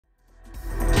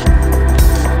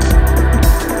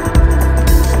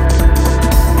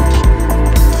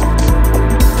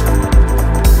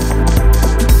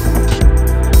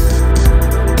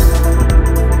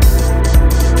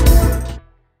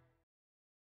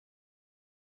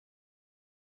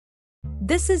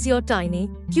This is your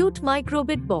tiny, cute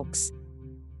microbit box.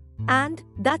 And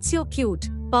that's your cute,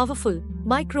 powerful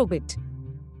microbit.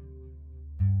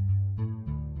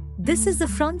 This is the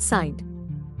front side.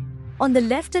 On the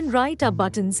left and right are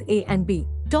buttons A and B.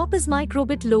 Top is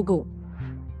microbit logo.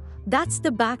 That's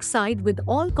the back side with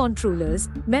all controllers,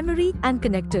 memory and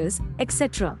connectors,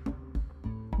 etc.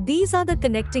 These are the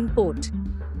connecting port.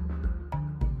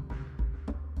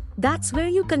 That's where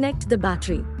you connect the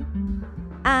battery.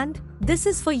 And this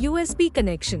is for USB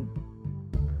connection.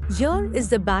 Here is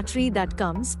the battery that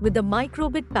comes with the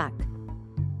microbit pack.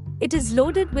 It is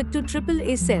loaded with 2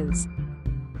 AAA cells.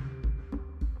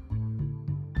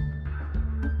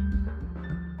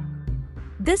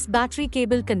 This battery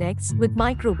cable connects with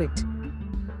microbit.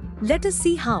 Let us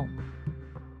see how.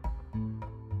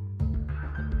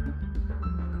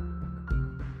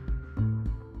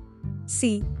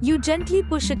 See, you gently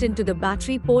push it into the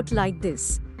battery port like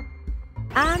this.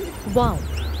 And wow!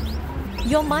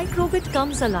 Your microbit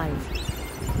comes alive.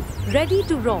 Ready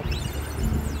to rock.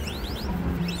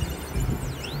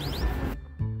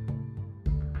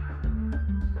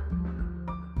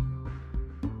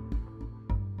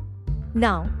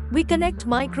 Now, we connect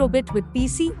microbit with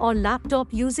PC or laptop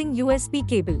using USB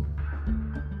cable.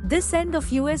 This end of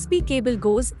USB cable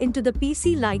goes into the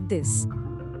PC like this.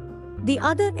 The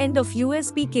other end of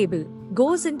USB cable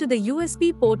goes into the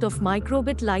USB port of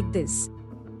microbit like this.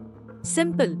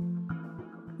 Simple.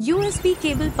 USB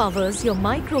cable powers your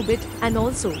microbit and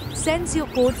also sends your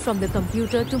code from the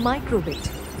computer to microbit.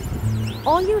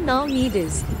 All you now need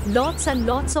is lots and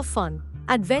lots of fun,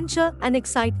 adventure and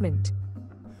excitement.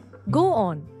 Go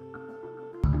on.